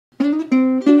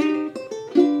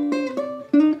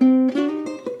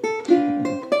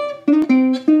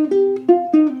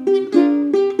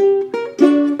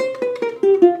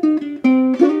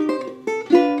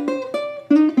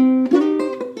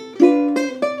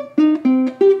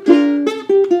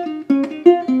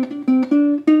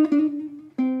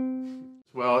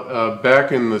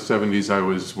Back in the 70s, I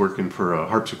was working for a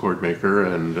harpsichord maker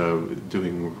and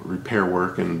doing repair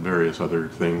work and various other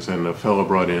things, and a fellow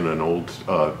brought in an old,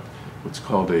 what's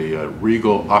called a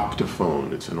Regal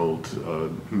octophone. It's an old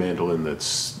mandolin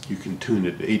that's, you can tune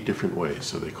it 8 different ways,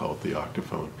 so they call it the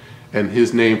octophone. And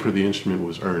his name for the instrument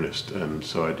was Earnest, and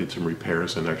so I did some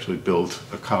repairs and actually built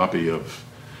a copy of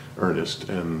Earnest,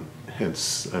 and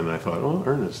I thought, oh,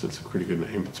 Earnest, that's a pretty good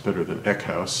name. It's better than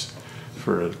Eckhaus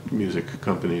for a music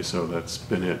company, so that's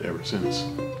been it ever since.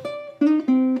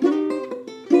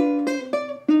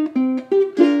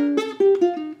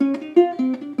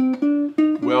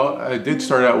 Well, I did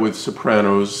start out with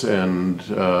sopranos, and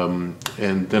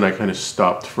then I kind of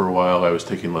stopped for a while. I was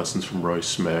taking lessons from Roy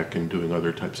Smeck and doing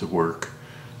other types of work,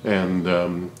 and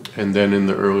then in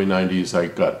the early 90s I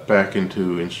got back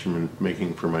into instrument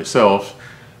making for myself,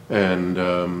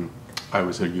 and I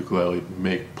was a ukulele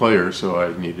player, so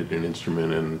I needed an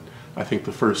instrument, and I think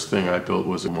the first thing I built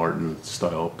was a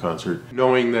Martin-style concert.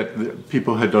 Knowing that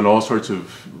people had done all sorts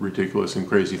of ridiculous and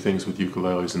crazy things with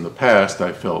ukuleles in the past,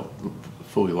 I felt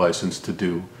fully licensed to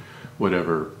do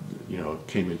whatever, you know,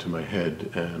 came into my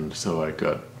head, and so I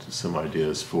got some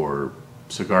ideas for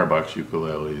cigar box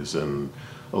ukuleles and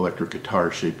electric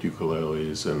guitar-shaped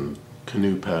ukuleles and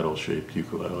canoe paddle-shaped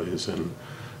ukuleles, and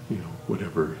you know,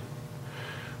 whatever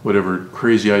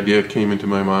crazy idea came into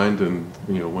my mind, and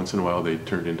you know, once in a while they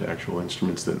turned into actual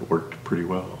instruments that worked pretty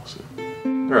well. So.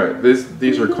 All right,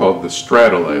 these are called the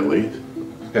Stradelele,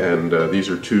 and these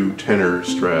are 2 tenor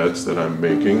strads that I'm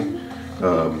making.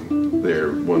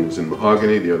 One is in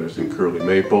mahogany, the other is in curly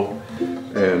maple,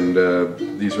 and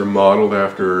these are modeled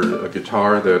after a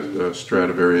guitar that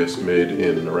Stradivarius made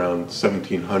in around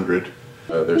 1700.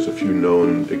 There's a few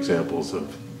known examples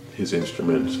of his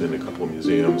instruments in a couple of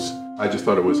museums. I just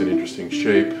thought it was an interesting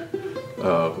shape,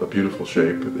 a beautiful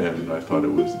shape, and I thought it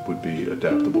would be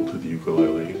adaptable to the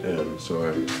ukulele, and so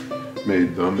I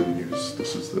made them and used,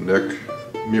 this is the neck,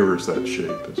 mirrors that shape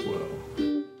as well.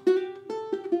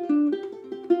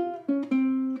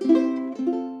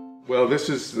 Well, this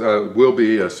is will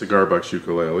be a cigar box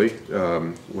ukulele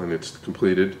when it's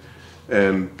completed,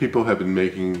 and people have been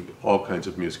making all kinds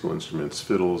of musical instruments,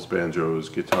 fiddles, banjos,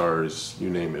 guitars, you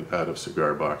name it, out of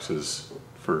cigar boxes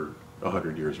for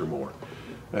 100 years or more.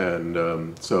 And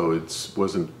so it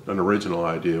wasn't an original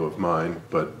idea of mine,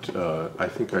 but I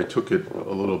think I took it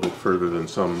a little bit further than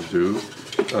some do.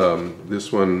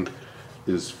 This one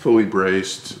is fully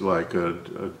braced like a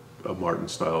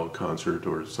Martin-style concert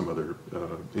or some other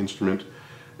instrument,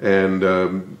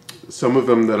 and some of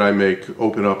them that I make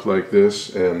open up like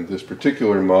this, and this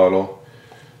particular model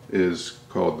is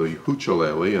called the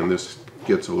Ukulele, and this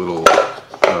gets a little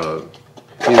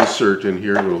insert in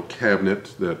here, a little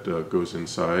cabinet that goes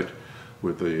inside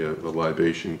with the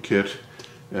libation kit,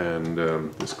 and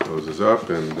this closes up,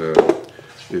 and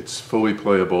it's fully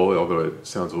playable, although it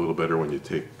sounds a little better when you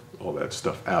take all that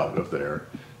stuff out of there,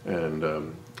 and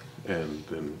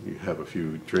then you have a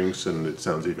few drinks and it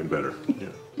sounds even better. Yeah.